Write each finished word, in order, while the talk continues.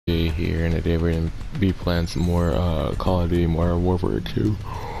here, and today we're gonna be playing some more Call of Duty Modern Warfare 2.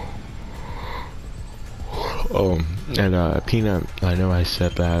 And Peanut, I know I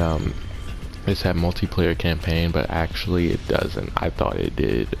said that this had multiplayer campaign, but actually it doesn't. I thought it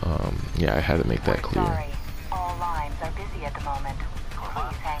did. Yeah, I had to make that clear. Sorry, all lines are busy at the moment.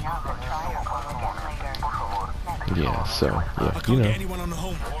 Please hang up and try your call again later. Yeah, so yeah, you know,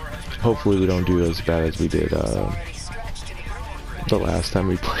 hopefully we don't do as bad as we did the last time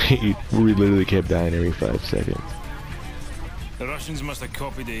we played. We literally kept dying every 5 seconds. The Russians must have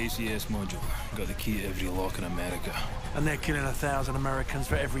copied the ACS module. Got the key to every lock in America. And they're killing 1,000 Americans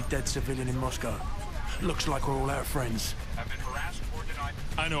for every dead civilian in Moscow. Looks like we're all out of friends. Have been harassed or denied?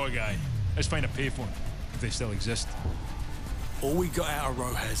 I know a guy. Let's find a payphone, if they still exist. All we got out of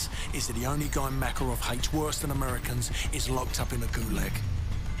Rojas is that the only guy Makarov hates worse than Americans is locked up in a gulag.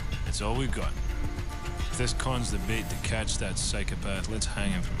 That's all we've got. If this con's the bait to catch that psychopath, let's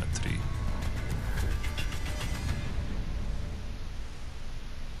hang him from a tree.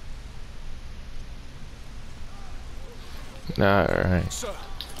 Alright. Sir,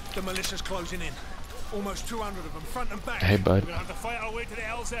 the militia's closing in. Almost 200 of them, front and back. Hey, bud. We're gonna have to fight our way to the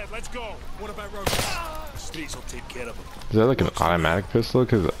LZ. Let's go. What about Rojas? The streets will take care of them. Is that like an automatic pistol?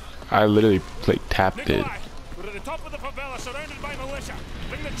 Because I literally like tapped it. Nikolai, we're at the top of the favela, surrounded by militia.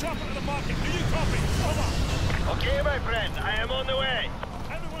 Bring the chopper to the market. Do you copy? Over. Okay, my friend. I am on the way.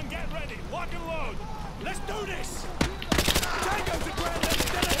 Everyone get ready. Lock and load. Let's do this! Tango's the ground left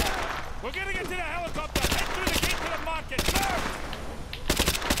still ahead! We're getting into the helicopter. Head through the gate to the market. Move!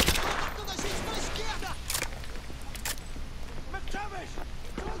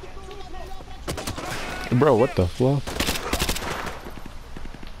 Bro, what the fluff?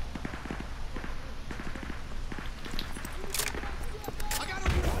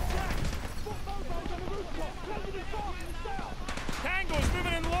 Tango's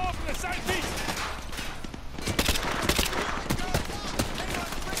moving in low from the southeast.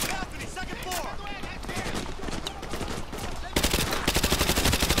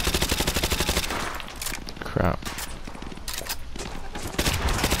 Crap.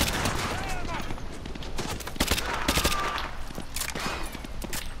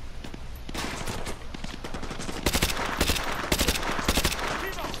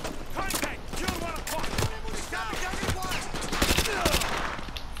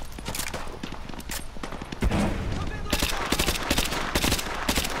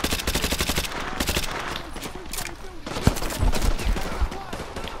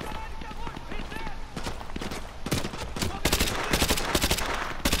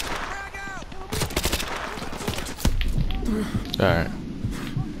 Alright.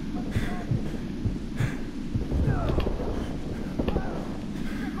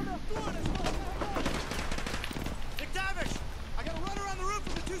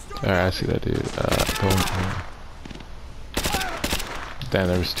 Alright, I see that dude. Damn,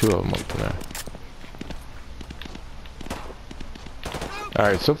 there was 2 of them up there.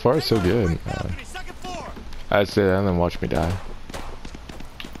 Alright, so far so good. I'd say that and then watch me die.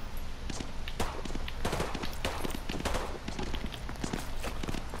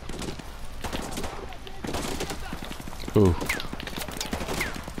 Ooh.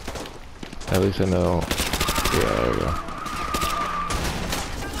 At least I know. Yeah, there we go.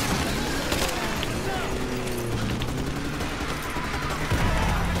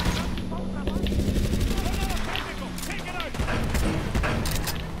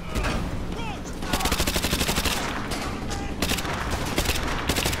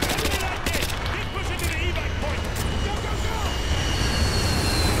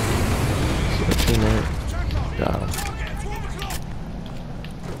 Got him.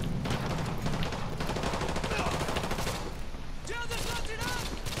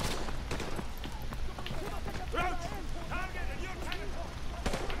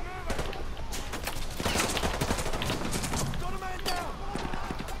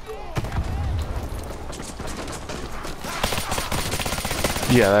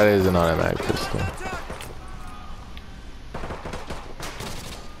 Yeah, that is an automatic pistol.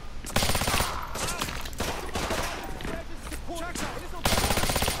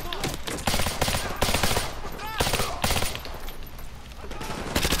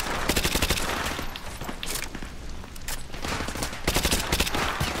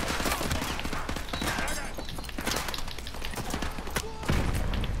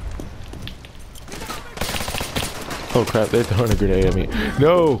 Oh crap, they're throwing a grenade at me.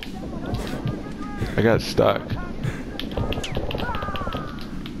 No! I got stuck.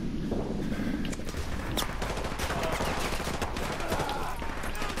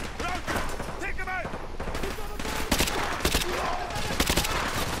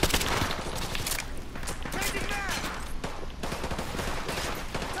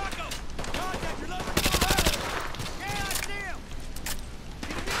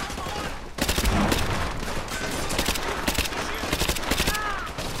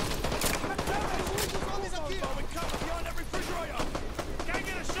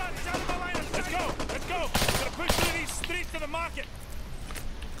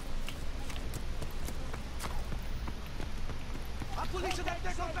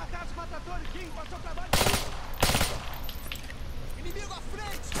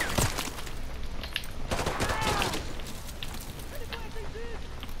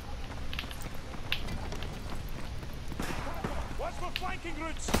 Watch for flanking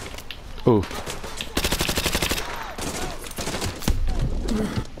routes. Oof.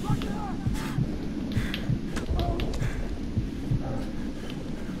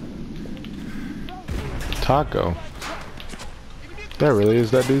 Taco. That really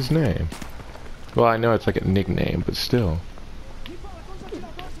is that dude's name. Well, I know it's like a nickname, but still.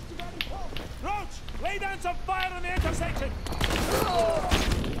 Roach, lay down some fire on the intersection.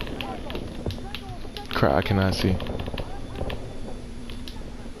 Crap, I cannot see.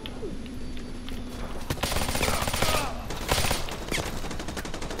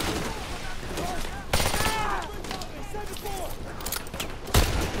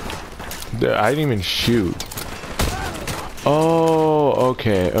 Dude, I didn't even shoot. Oh,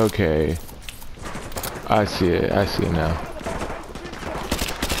 okay, okay. I see it now.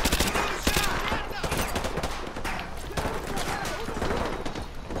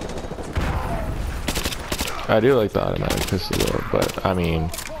 I do like the automatic pistol though, but I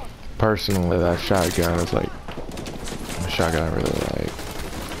mean, personally that shotgun is like a shotgun I really like.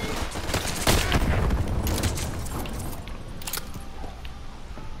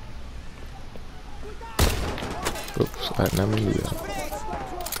 Oops, I didn't mean to do that.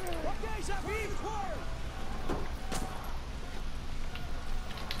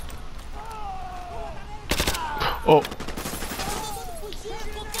 Oh!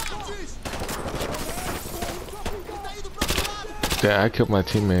 Yeah, I killed my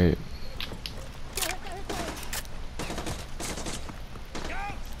teammate.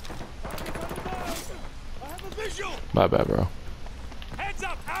 My bad, bro. Heads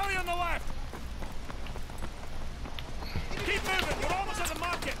up, alley on the left. Keep moving, we're almost at the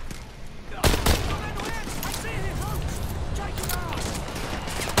market. I see him, Roach. Take him out.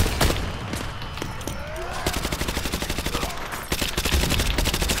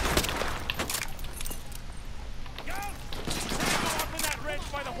 Go! Up in that ridge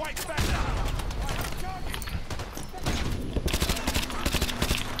by the white fence.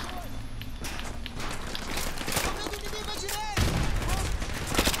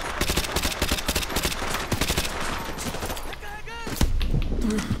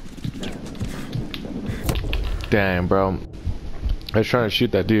 Damn, bro. I was trying to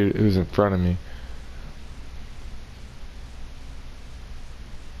shoot that dude who's in front of me.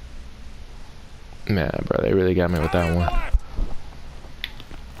 Man, bro, they really got me with that one.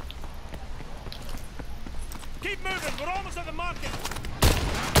 Keep moving, we're almost at the market.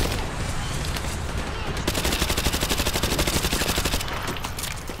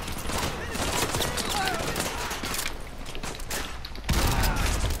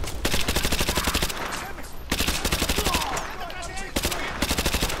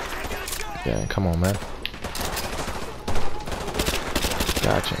 Yeah, come on, man.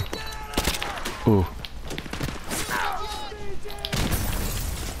 Gotcha. Ooh.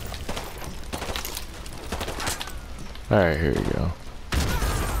 Alright, here we go.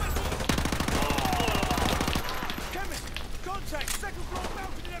 Chemist, contact, second floor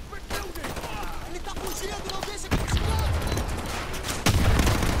mounted in a brick building.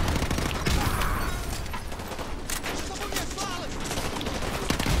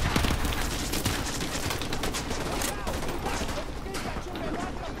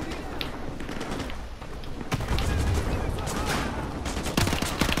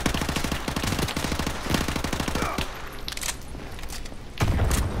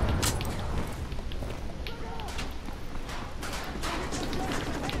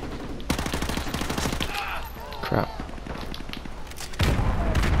 Crap.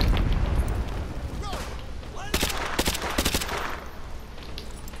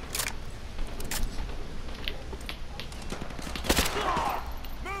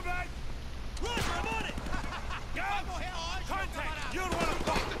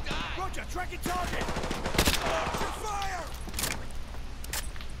 Tracking target! Fire!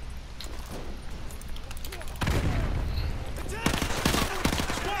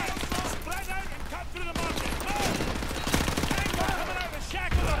 Spread out and cut through the market! Tango coming out of the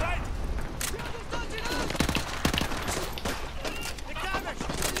shack on the right!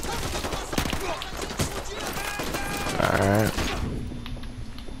 Alright.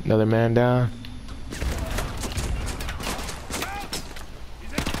 Another man down.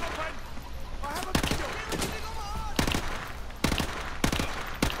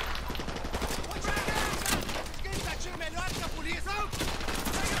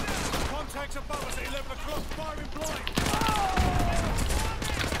 Contacts above us at 11 o'clock, firing blind!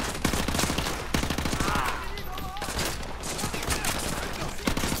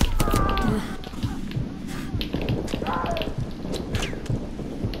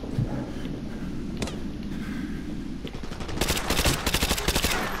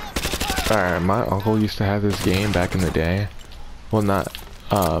 Alright, my uncle used to have this game back in the day. Well, not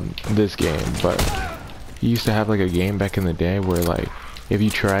this game, but he used to have like a game back in the day where like if you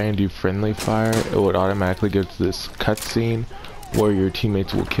try and do friendly fire, it would automatically go to this cutscene where your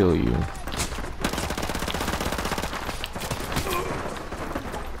teammates will kill you.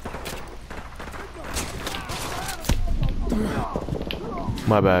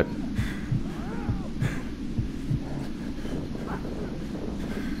 My bad.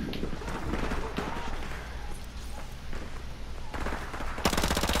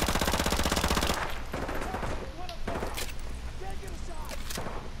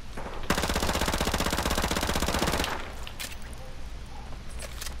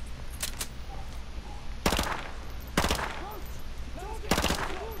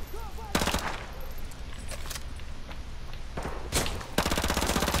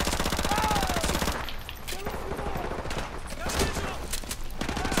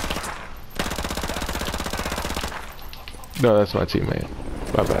 No, that's my teammate.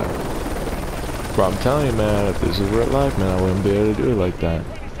 My bad. Bro, I'm telling you, man, if this was real life, man, I wouldn't be able to do it like that.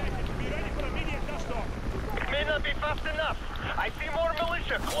 May not be fast enough. I see more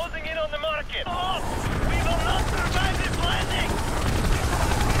militia closing in on the market. Oh, we will not survive this landing.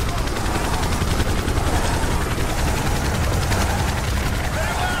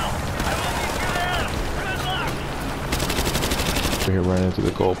 Very well. I will meet you there. Good luck. We're here running into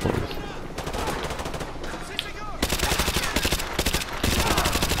the goalpost.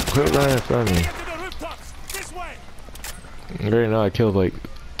 Quit running in front of me. Right now I killed like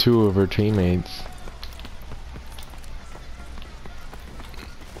 2 of her teammates.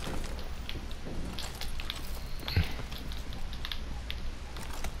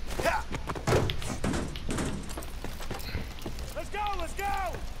 Let's go!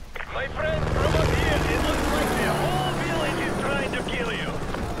 My friend, from up here, it looks like the whole village is trying to kill you.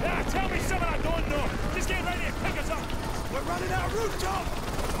 Yeah, tell me something I don't know. Just get ready to pick us up. We're running out of rooftop.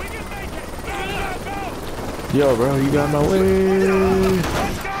 We can make it. Go! Yo, bro, you got my way.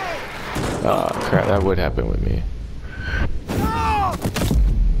 Let's go! Oh crap, that would happen with me.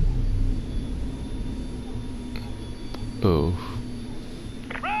 Oh.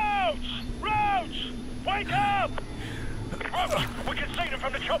 Roach! Wake up! Roach, we can see them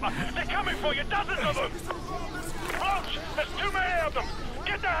from the chopper. They're coming for you, dozens of them. Roach, there's too many of them.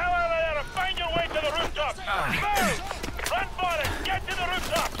 Get the hell out of there and find your way to the rooftop. Move! Run for it! Get to the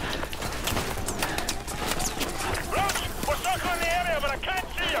rooftop! Roach, we're circling the area, but I can't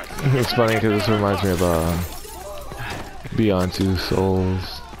see you. It's funny because this reminds me of Beyond Two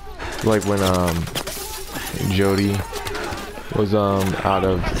Souls. Like when Jody was out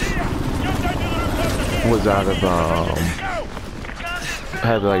of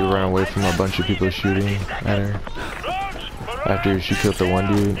had to like run away from a bunch of people shooting at her after she killed the one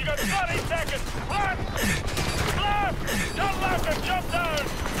dude.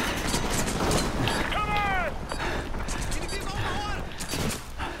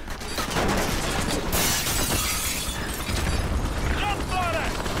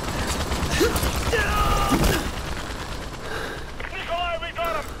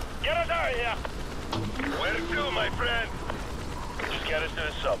 Where to, my friend? Just get us to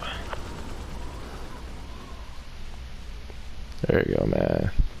the sub. There you go,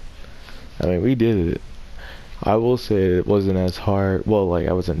 man. I mean, we did it. I will say it wasn't as hard. Well, like,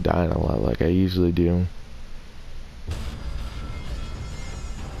 I wasn't dying a lot like I usually do.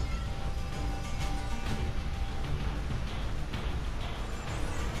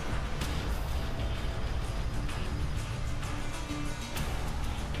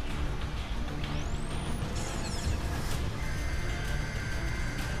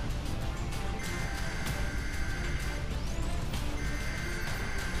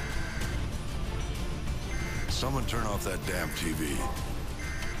 Someone turn off that damn TV.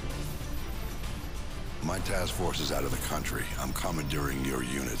 My task force is out of the country. I'm commandeering your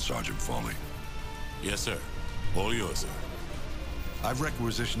unit, Sergeant Foley. Yes, sir. All yours, sir. I've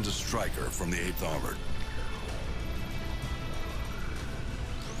requisitioned a striker from the 8th Armored.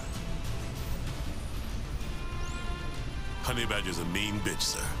 Honey Badger's a mean bitch,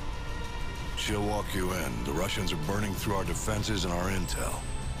 sir. She'll walk you in. The Russians are burning through our defenses and our intel.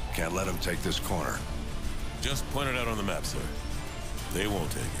 Can't let them take this corner. Just point it out on the map, sir. They won't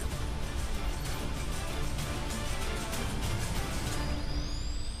take it.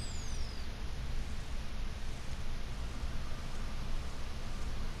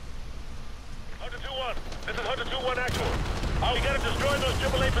 Hunter 2-1. This is Hunter 2-1 actual. Oh, we gotta destroy those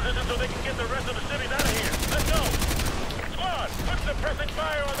AAA positions so they can get the rest of the cities out of here. Let's go. Squad, put suppressing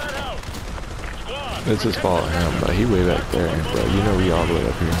fire on that house. Squad. It's his fault, him, but he way back there, but you know we all the way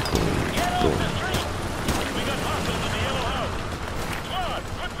up here. rifle. We got hostiles in the yellow house. Squad,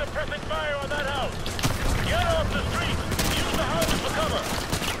 put suppressing fire on that house. Get off the street. Use the houses for cover.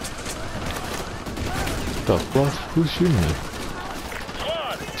 The fuck? Who's shooting me?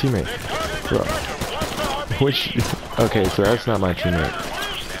 Squad, Teammate. they're targeting the Bro. striker. Watch the RPG. Which? Okay, so that's not my teammate.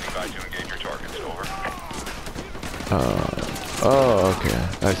 Standing by to engage your targets. Over. Oh, okay.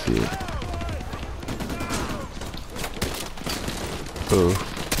 I see it. Oof.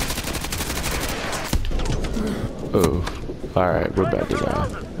 Oof. Alright, we're about to die.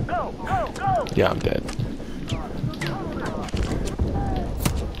 Go, go, go. Yeah, I'm dead.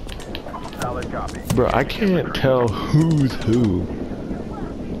 Solid copy. Bro, I can't tell who's who.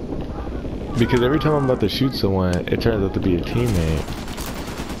 Because every time I'm about to shoot someone, it turns out to be a teammate.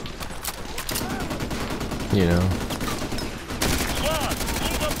 You know? Squad,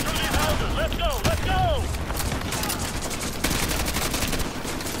 move up through these houses. Let's go, let's go.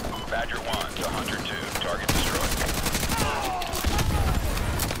 Badger 1 to Hunter 2. Target destroyed.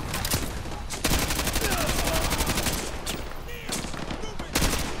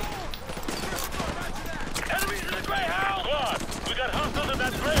 Enemies in the gray house! Squad, we got hostiles in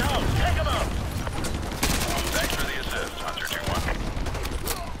that gray house. Take them out. Thanks for the assist, Hunter 2-1.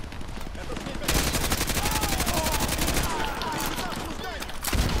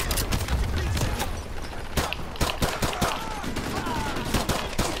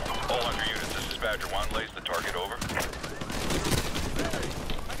 All Hunter units, this is Badger 1. Lays the target over.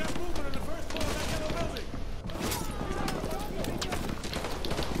 I got movement on the first floor of that yellow building.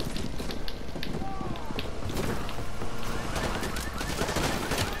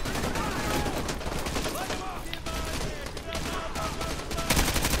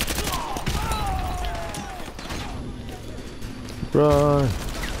 Run!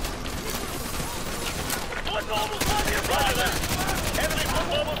 Football was by the apartment. Enemy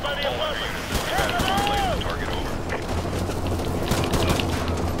football was by the apartment. Target over.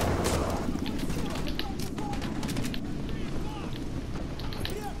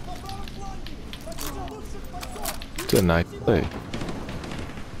 It's a nice play.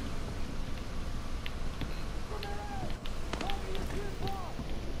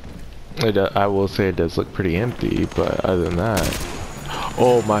 I will say it does look pretty empty, but other than that...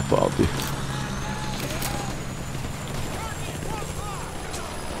 Oh, my fault, dude.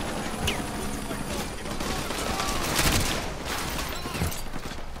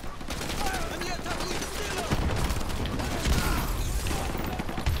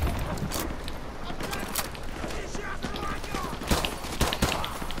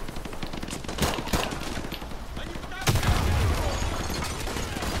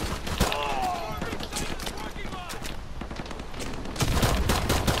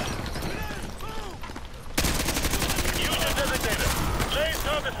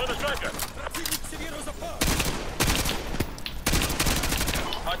 For the striker.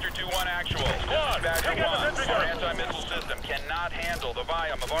 Hunter 2-1 actual. Squad, Badger 1. Our anti-missile system cannot handle the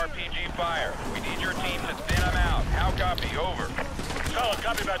volume of RPG fire. We need your team to thin them out. How copy? Over. Solid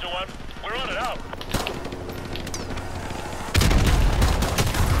copy, Badger 1. We're on it out.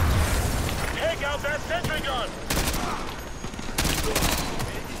 Take out that sentry gun.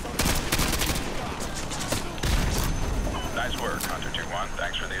 Nice work, Hunter 2-1.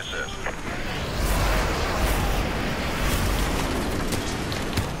 Thanks for the assist.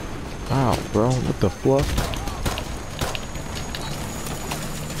 Wow, bro, what the fluff?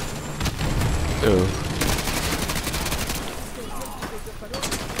 Ew.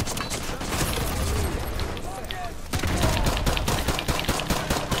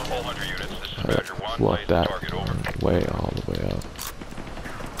 All Hunter units, this is Badger 1. Fluff Lays the that target over. way all the way up.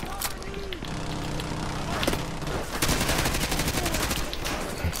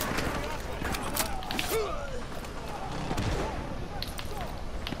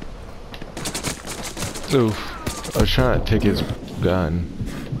 Oof. I was trying to take his gun.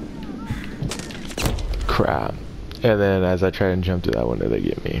 Crap. And then as I try and jump to that window, they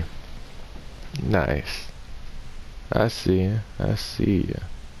get me. Nice. I see ya. I see ya.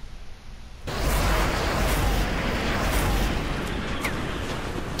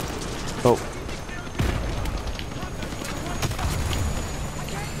 Oh.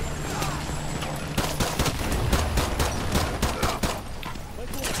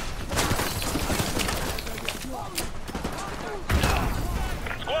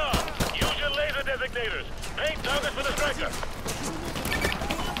 Designators. Main target for the striker.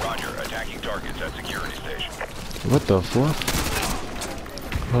 Roger. Attacking targets at security station. What the fuck?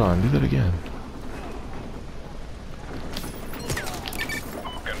 Hold on, do that again.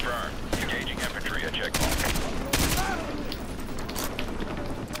 Confirmed. Engaging infantry at checkpoint.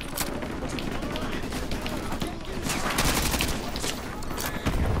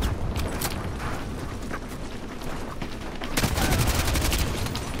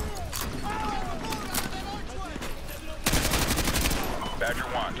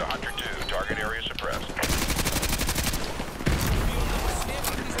 to Hunter 2. Target area suppressed.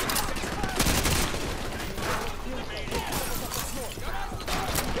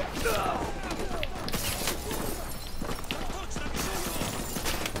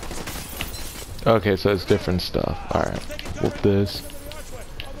 Okay, so it's different stuff. Alright. Whoop this.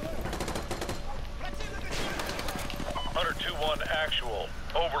 Hunter 2-1 actual.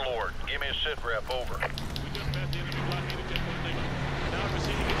 Overlord, give me a sit rep, over.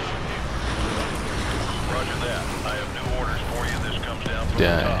 Roger that. I have new orders for you. This comes down from the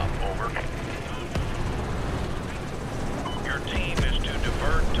top, over. Your team is to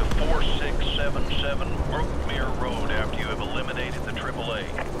divert to 4677 Brookmere Road after you have eliminated the AAA.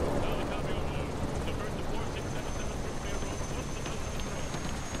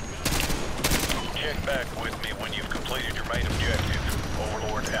 Check back with me when you've completed your main objective.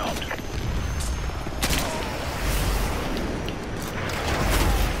 Overlord out.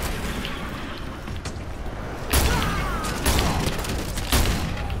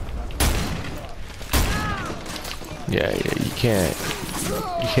 Yeah, you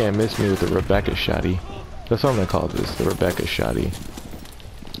can't miss me with the Rebecca shotty. That's what I'm gonna call this, the Rebecca shotty.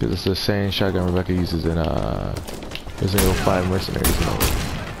 Because it's the same shotgun Rebecca uses in Resident Evil 5 Mercenaries mode.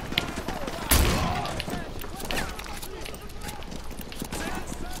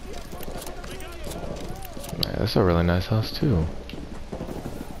 Man, that's a really nice house too.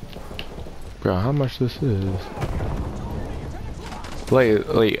 Bro, how much this is? Like,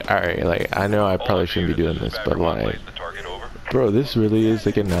 alright, like, I know I probably shouldn't be doing this, but like, bro, this really is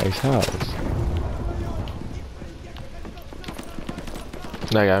like a nice house.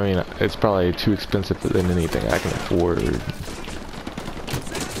 Like, I mean, it's probably too expensive than anything I can afford,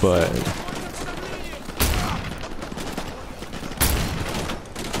 but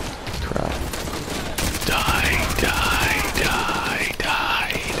crap. Die.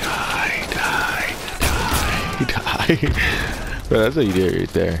 Bro, that's what you did right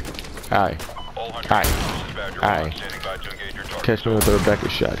there. Aye. Aye. Catch me with a Rebecca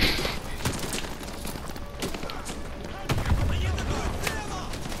shot.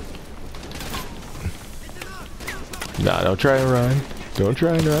 Nah, don't try and run. Don't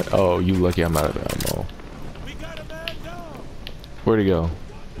try and run. Oh, you lucky I'm out of ammo. Where'd he go?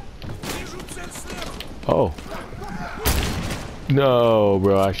 Oh. No,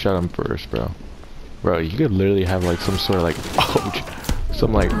 bro, I shot him first, bro. Bro, you could literally have like some sort of like, ouch,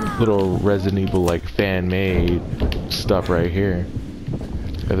 some like little Resident Evil like fan made stuff right here.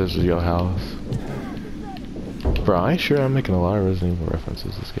 If this was your house. Bro, I'm sure I'm making a lot of Resident Evil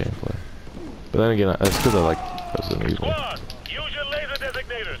references this gameplay. But then again, that's because I like Resident Evil. Squad, use your laser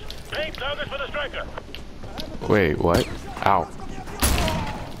designators. Paint targets for the striker. Wait, what? Ow.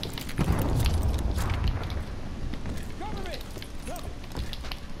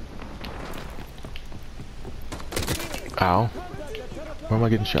 Ow. Where am I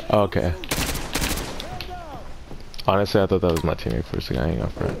getting shot? Oh, okay. Honestly, I thought that was my teammate for a second. I ain't gonna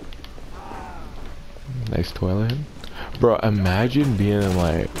front. Nice toilet. Bro, imagine being in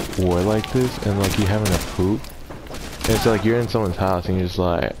like war like this and like you having a poop. And it's like you're in someone's house and you're just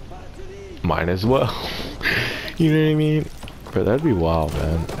like, might as well. You know what I mean? Bro, that'd be wild,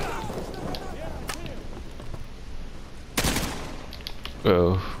 man.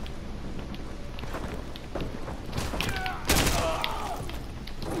 Oh.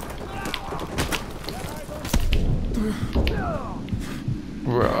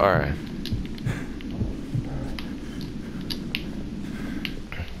 Bro, alright.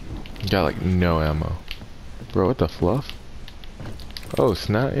 Got like no ammo. Bro, what the fluff? Oh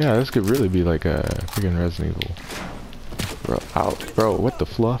snap, yeah, this could really be like a freaking Resident Evil. Bro, out. Bro, what the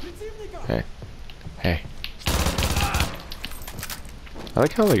fluff? Hey. Hey. I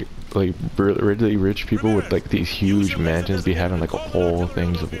like how like really rich people with like these huge mansions be having like a whole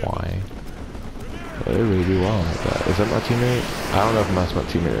things of wine. They really do well like that. Is that my teammate? I don't know if that's my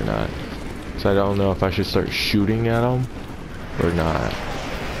teammate or not. So I don't know if I should start shooting at him or not.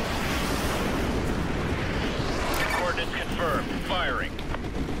 Coordinates confirmed. Firing.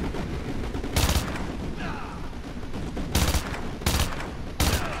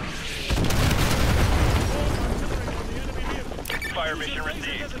 Fire mission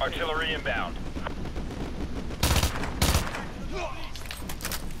received. Artillery inbound.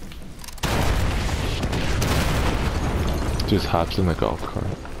 Just hops in the golf cart.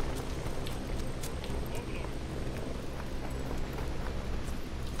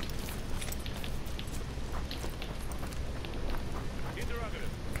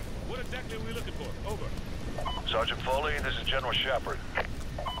 Sergeant Foley, this is General Shepard.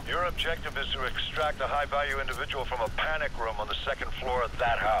 Your objective is to extract a high-value individual from a panic room on the second floor of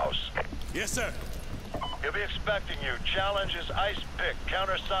that house. Yes, sir. He'll be expecting you. Challenge is Ice Pick.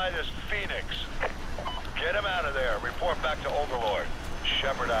 Counterside is Phoenix. Get him out of there. Report back to Overlord.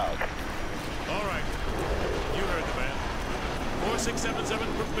 Shepard out. All right. You heard the man. 4677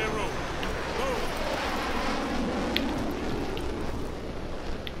 Brookmere Road. Move.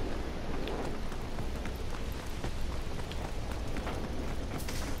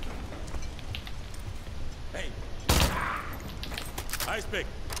 Hey. Ice Pick.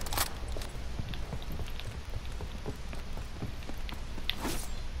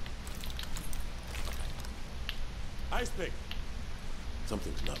 Ice Pick.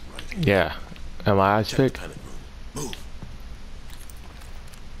 Something's not right. Yeah. Am I Ice Check the Pick? panic room. Move.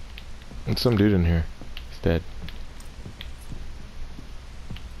 There's some dude in here. He's dead.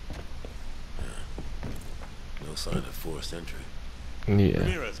 No sign of forced entry. Yeah.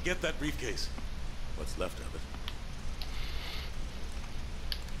 Ramirez, get that briefcase. What's left of it?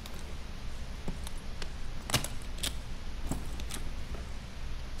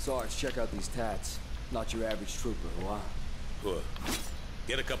 Sarge, check out these tats. Not your average trooper, huh? Poor.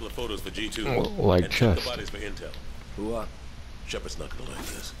 Get a couple of photos for G2. Like and check chest. the bodies for intel. Whoa. Shepard's not gonna like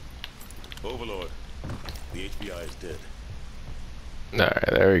this. Overlord. The HBI is dead. Alright,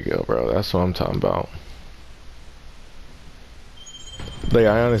 there we go, bro. That's what I'm talking about. Like,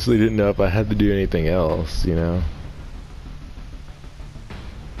 I honestly didn't know if I had to do anything else, you know?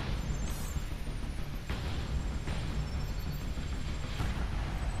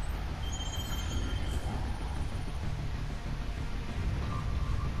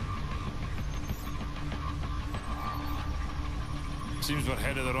 Seems we're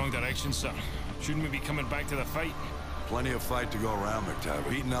headed the wrong direction, sir. Shouldn't we be coming back to the fight? Plenty of fight to go around, McTavish.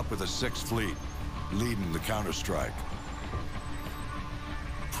 Beating up with the 6th Fleet, leading the counterstrike.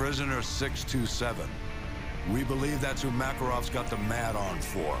 Prisoner 627. We believe that's who Makarov's got the mad on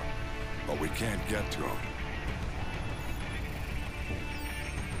for, but we can't get to him.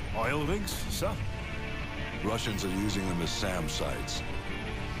 Oil rigs, sir? Russians are using them as SAM sites.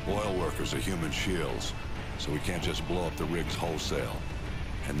 Oil workers are human shields, so we can't just blow up the rigs wholesale.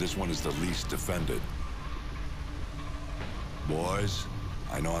 And this one is the least defended. Boys,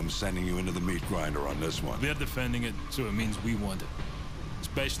 I know I'm sending you into the meat grinder on this one. We're defending it, so it means we want it.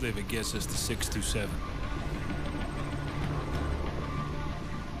 Especially if it gets us to 627.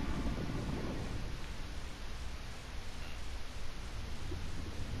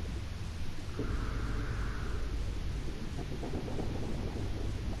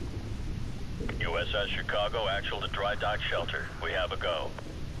 USS Chicago, actual to dry dock shelter. We have a go.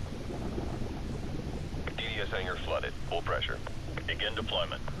 DDS hangar flooded. Full pressure. Begin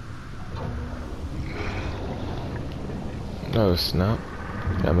deployment. Oh, snap.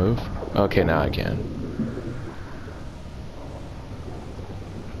 Can I move? Okay, now I can.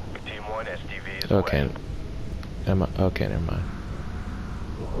 Team 1, SDV is Okay. away. Okay, never mind.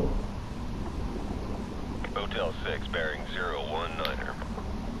 Hotel 6, bearing 019er.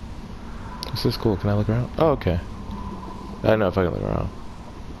 Is this cool? Can I look around? Oh, okay. I don't know if I can look around.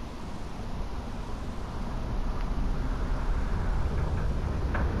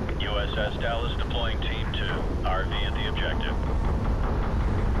 USS Dallas deploying Team 2. RV at the objective.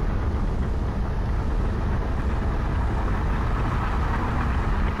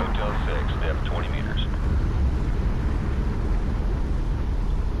 Hotel 6, depth 20 meters.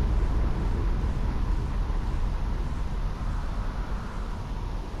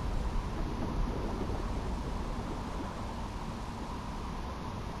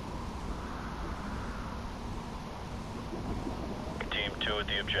 Team 2 at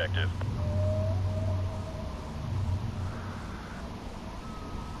the objective.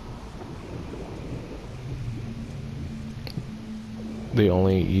 The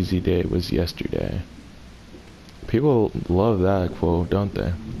only easy day was yesterday. People love that quote, don't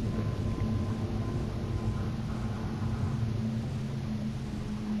they?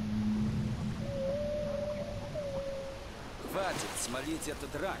 Хватит смолить эту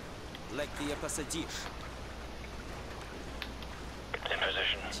дрань. Лек ты ее посадишь. In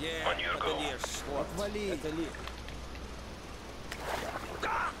position. Где On you to go. подолешь? Вот. Отвали. Это ли.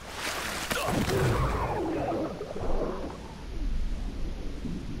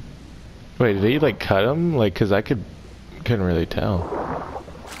 Wait, did he like cut him? Like, cause I couldn't really tell.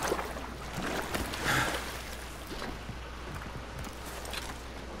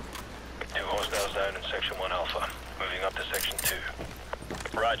 Two hostiles down in Section 1 Alpha. Moving up to Section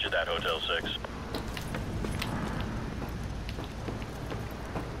 2. Roger that, Hotel 6.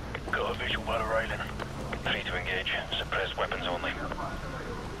 Got a visual battle railing. Free to engage. Suppressed weapons only.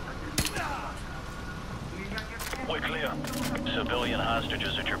 We're clear. Civilian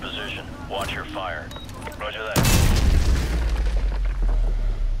hostages at your position. Watch your fire. Roger that.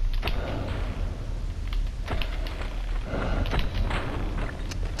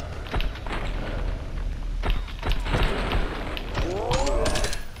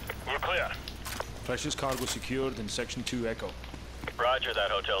 We're clear. Precious cargo secured in Section 2 Echo. Roger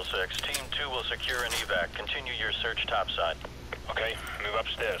that, Hotel 6. Team 2 will secure an evac. Continue your search topside. Okay, move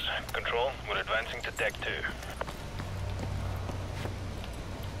upstairs. Control, we're advancing to deck 2.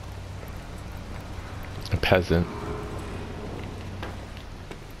 A peasant.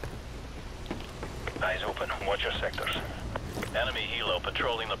 Eyes open. Watch your sectors. Enemy helo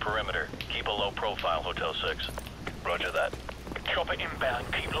patrolling the perimeter. Keep a low profile, Hotel 6. Roger that. Chopper inbound.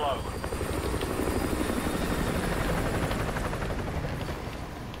 Keep low.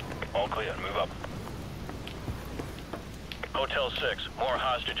 All clear. Move up. Hotel 6. More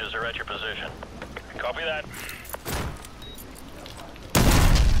hostages are at your position. Copy that.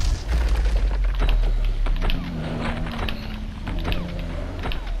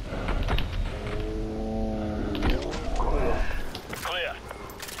 Clear.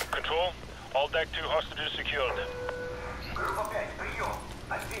 Control. All deck 2 hostages secured. Группа 5, прием.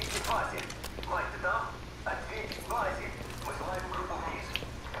 Ответьте базе. Мастер там? Ответьте базе. Вызываем группу вниз.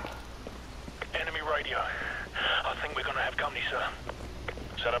 Enemy radio. I think we're gonna have company, sir.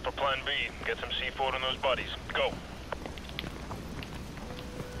 Set up a plan B. Get some C4 in those bodies. Go.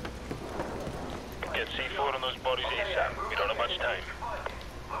 Get C4 in those bodies ASAP. We don't have much time.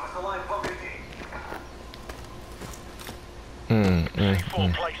 Мы высылаем повреждений.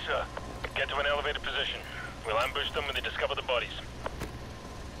 C4 place, sir. Get to an elevated position. We'll ambush them when they discover the bodies.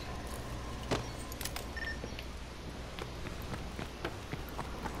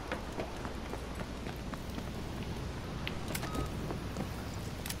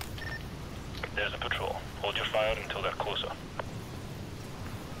 There's a patrol. Hold your fire until they're closer.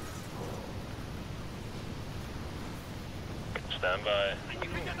 Stand by.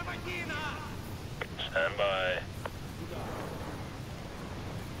 Stand by.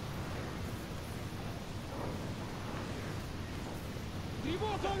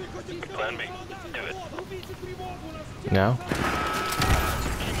 Plan B. Do it. Now?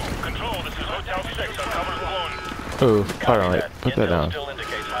 Control, this is Hotel 6. Our cover's blown. Ooh, hold on, wait. Put that down. Still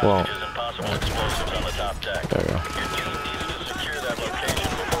indicates Well, hostages and possible explosives on the top deck. there we go. Your team needs to secure that location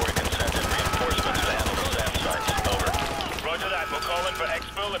before we can send in reinforcements to handle the SAM sites. Over. Roger that. We'll call in for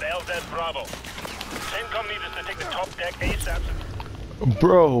exfil at LZ Bravo. CENTCOM needs us to take the top deck ASAP.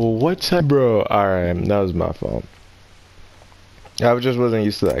 Bro, what's that? Bro, alright, that was my fault. I just wasn't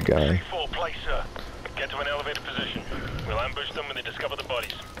used to that guy. C4 place, sir. Get to an elevated position. We'll ambush them when they discover the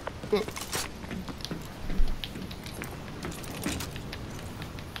bodies.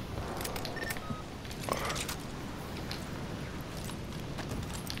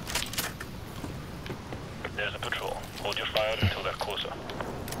 There's a patrol. Hold your fire until they're closer.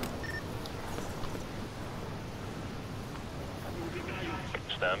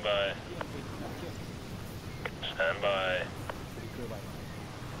 Stand by. Stand by.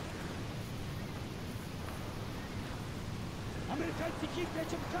 Американцы хитрее,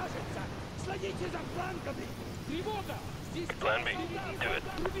 чем кажется. Следите за флангами. Тревога! Здесь... Plan B. Do it.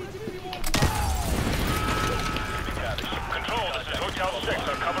 Рубите тревогу! Control, this is Hotel 6.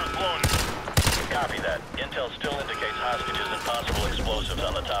 Our cover's blown. Copy that. Intel still indicates hostages and possible explosives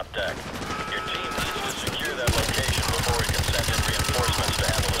on the top deck. Your team needs to secure that location before we can send in reinforcements to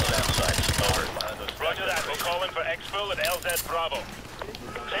handle the SAM sites. Over. Roger that. We'll call in for exfil at LZ Bravo.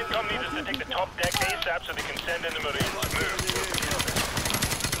 CENTCOM needs us to take the top deck ASAP so they can send in the Marines. Move.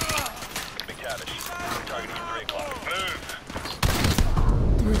 McTavish. Targeting at 3 o'clock. Move.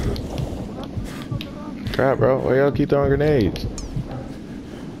 Crap, bro. Why y'all keep throwing grenades?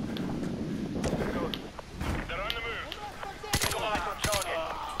 They're on the move. Eagle eyes on target.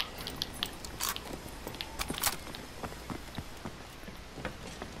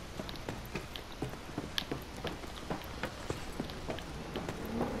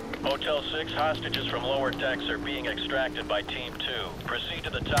 Hotel 6, hostages from lower decks are being extracted by Team 2. Proceed to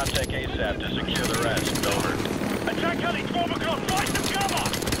the top deck ASAP to secure the rest. Over. Attack heli, 12 o'clock, fly some cover!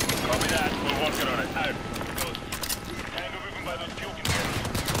 Copy that, we're working on it. Out. Goes. Tango moving by those fuel containers.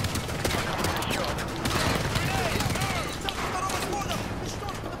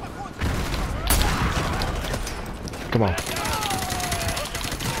 Come on.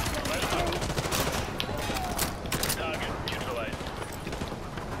 Target neutralized.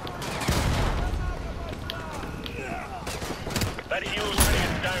 That helo's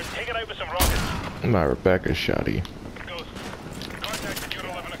ready down. Take it out with some rockets. My Rebecca shoddy. Goes. Contact at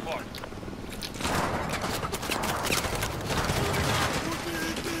 11 o'clock.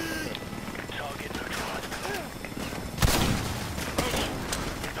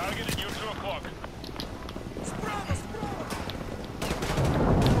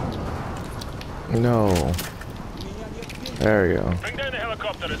 No. There we go. Bring down the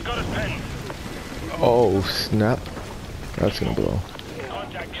helicopter. It's got us pinned. Oh, snap. That's gonna blow.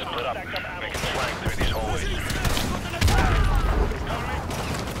 Contact. Split up. Make it flank through these hallways.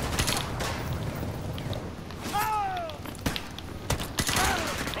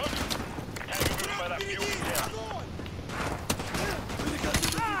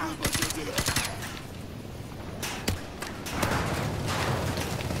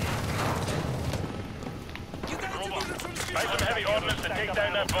 Buy some heavy ordnance to take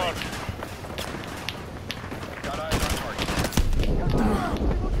down that board. Got eyes on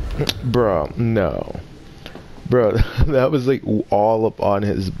target. Bro, no. Bro, that was like all up on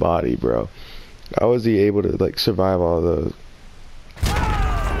his body, bro. How was he able to like survive all those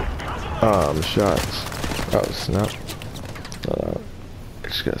shots? Oh, snap. I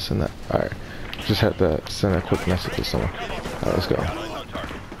just gotta send that. Alright. Just had to send a quick message to someone. Alright, let's go.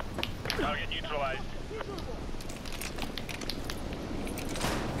 Target neutralized.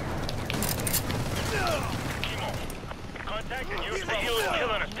 Chemo. Contact and use the heel is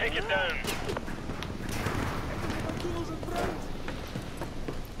killing us. Take it down.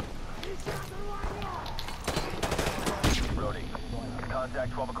 Brody.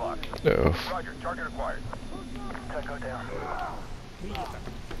 Contact 12 o'clock. No. Roger. Target acquired. Tango down.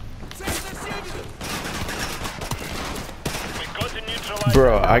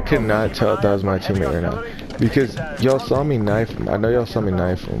 Bro, I could not tell if that was my teammate or not. Because y'all saw me knife him. I know y'all saw me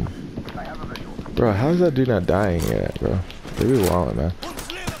knife him. Bro, how is that dude not dying yet, bro? They be wildin', man.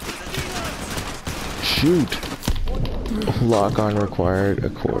 Shoot! Lock on required,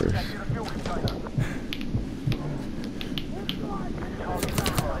 of course.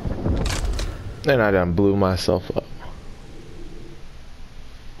 And I done blew myself up.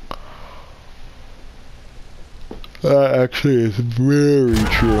 That actually is very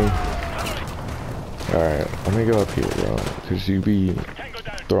true. Alright, let me go up here, bro. Because you be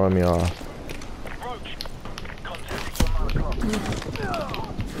throwing me off.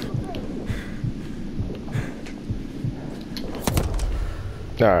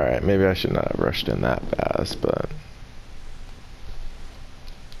 Alright, maybe I should not have rushed in that fast, but...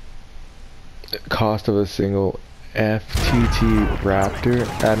 Cost of a single FTT Raptor,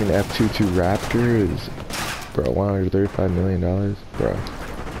 F22 Raptor is... Bro, $135 million? Bro.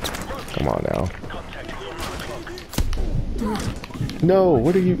 Come on now. No,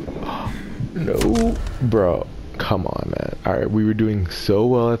 what are you... No. Bro, come on, man. Alright, we were doing so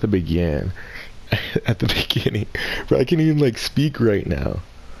well at the beginning. Bro, I can't even, like, speak right now.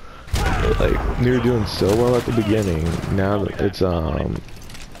 Like, we were doing so well at the beginning. Now that it's,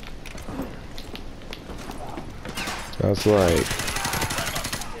 that's like...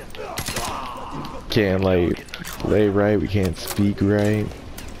 Can't, like, play right, we can't speak right.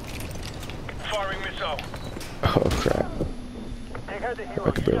 Firing missile. Oh, crap.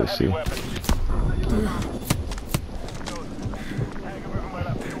 I can barely see.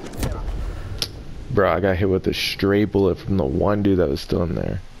 Bro, I got hit with a stray bullet from the one dude that was still in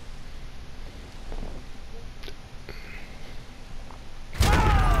there.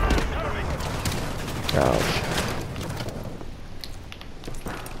 Ouch.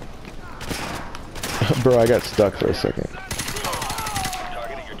 Bro, I got stuck for a second.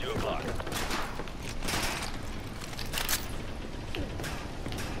 Targeting your 2 o'clock.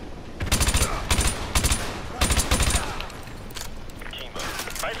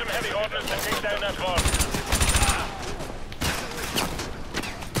 Find some heavy ordnance and take down that board.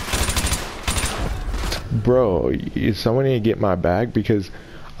 Bro, is someone need to get my bag? Because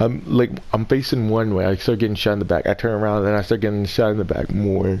I'm facing one way. I start getting shot in the back. I turn around and then I start getting shot in the back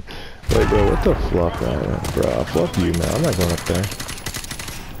more. Like, bro, what the fluff, man? Bro, fuck you, man. I'm not going up there.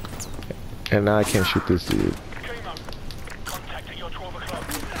 And now I can't shoot this dude. Contacting your 12 o'clock.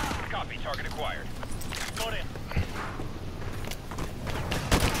 Copy, target acquired. Got it.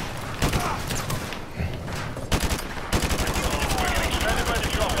 We're getting stranded by the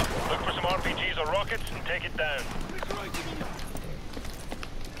chopper. Look for some RPGs or rockets and take it down.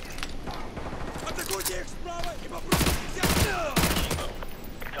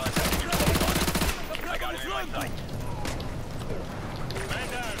 I got him in my sight. Man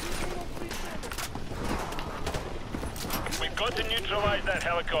down. We've got to neutralize that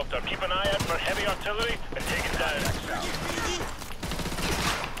helicopter. Keep an eye out for heavy artillery and take it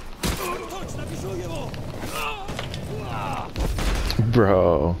down.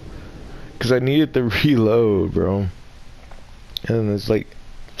 Bro. Because I needed to reload, bro. And it's like,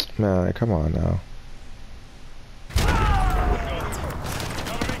 man, come on now.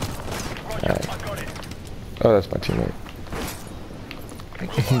 Alright. Oh, that's my teammate.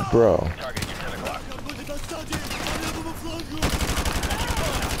 Bro.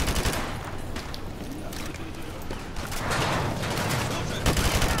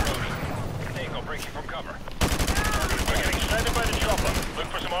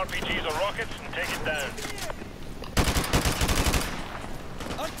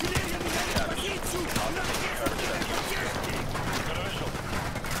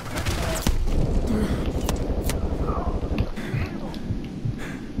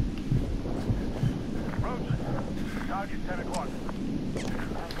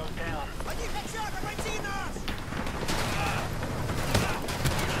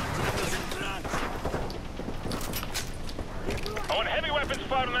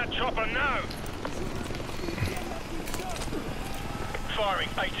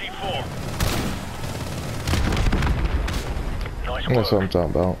 C4. Nice That's what I'm work.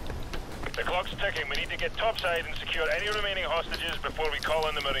 talking about. The clock's ticking. We need to get topside and secure any remaining hostages before we call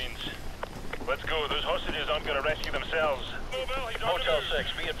in the Marines. Let's go. Those hostages aren't going to rescue themselves. Hotel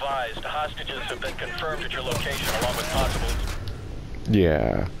 6, be advised. Hostages have been confirmed at your location along with possible...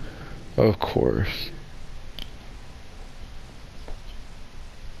 Yeah, of course.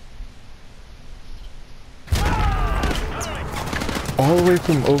 All the way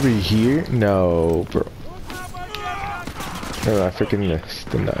from over here? No, bro. Oh, I freaking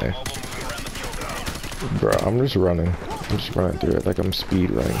missed the knife. Bro, I'm just running. I'm just running through it like I'm speed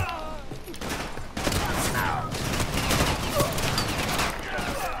running.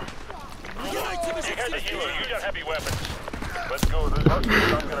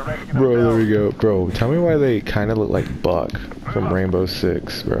 Bro, there we go. Bro, tell me why they kind of look like Buck from Rainbow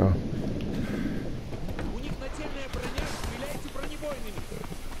Six, bro.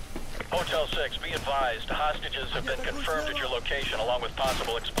 Hotel 6, be advised. Hostages have been confirmed at your location along with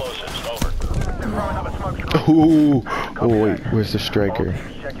possible explosives. Over. Ooh. Oh, wait. Where's the striker?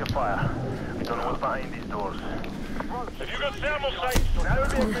 Check your fire. We don't know what's behind these doors. If you got thermal sights, now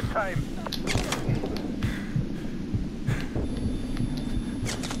would be a good time.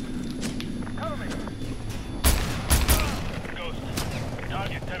 Cover me. Ghost.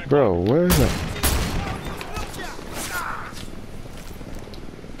 Target territory. Bro, where is it?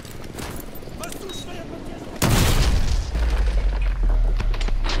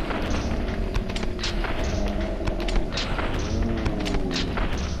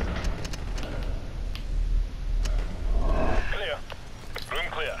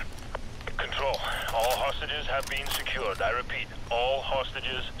 Have been secured. I repeat, all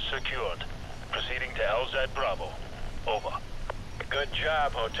hostages secured. Proceeding to LZ Bravo. Over. Good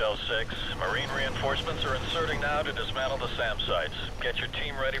job, Hotel 6. Marine reinforcements are inserting now to dismantle the SAM sites. Get your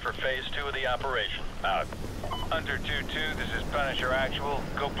team ready for phase 2 of the operation. Out. Hunter 2-2, this is Punisher Actual.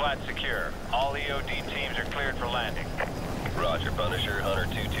 Go plat secure. All EOD teams are cleared for landing. Roger, Punisher. Hunter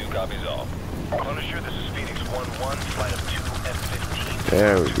 2-2 copies all. Punisher, this is Phoenix 1-1, flight of 2 F-15.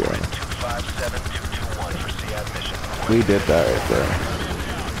 There we go. 257221 for SEAD mission. We did that right there.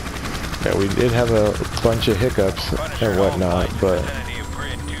 Yeah, we did have a bunch of hiccups and whatnot, but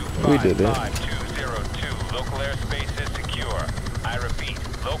we did it. 5202. Local airspace is secure. I repeat,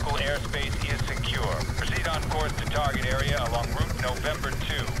 local airspace is secure. Proceed on course to target area along route November 2.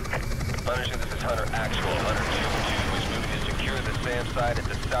 Punisher, this is Hunter Actual. Hunter 2-2 is moving to secure the SAM site at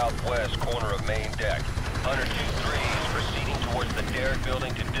the southwest corner of main deck. Hunter 2-3 is proceeding towards the Derrick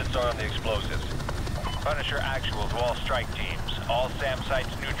building to disarm the explosives. Punisher Actual to all strike teams. All SAM sites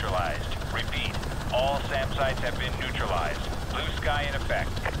neutralized. Repeat, all SAM sites have been neutralized. Blue sky in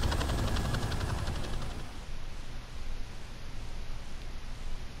effect.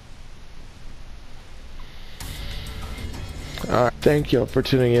 Alright, thank y'all for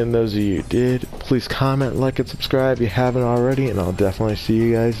tuning in, those of you who did. Please comment, like, and subscribe if you haven't already, and I'll definitely see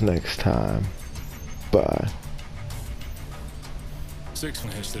you guys next time. Bye. 6 in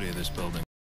the history of this building.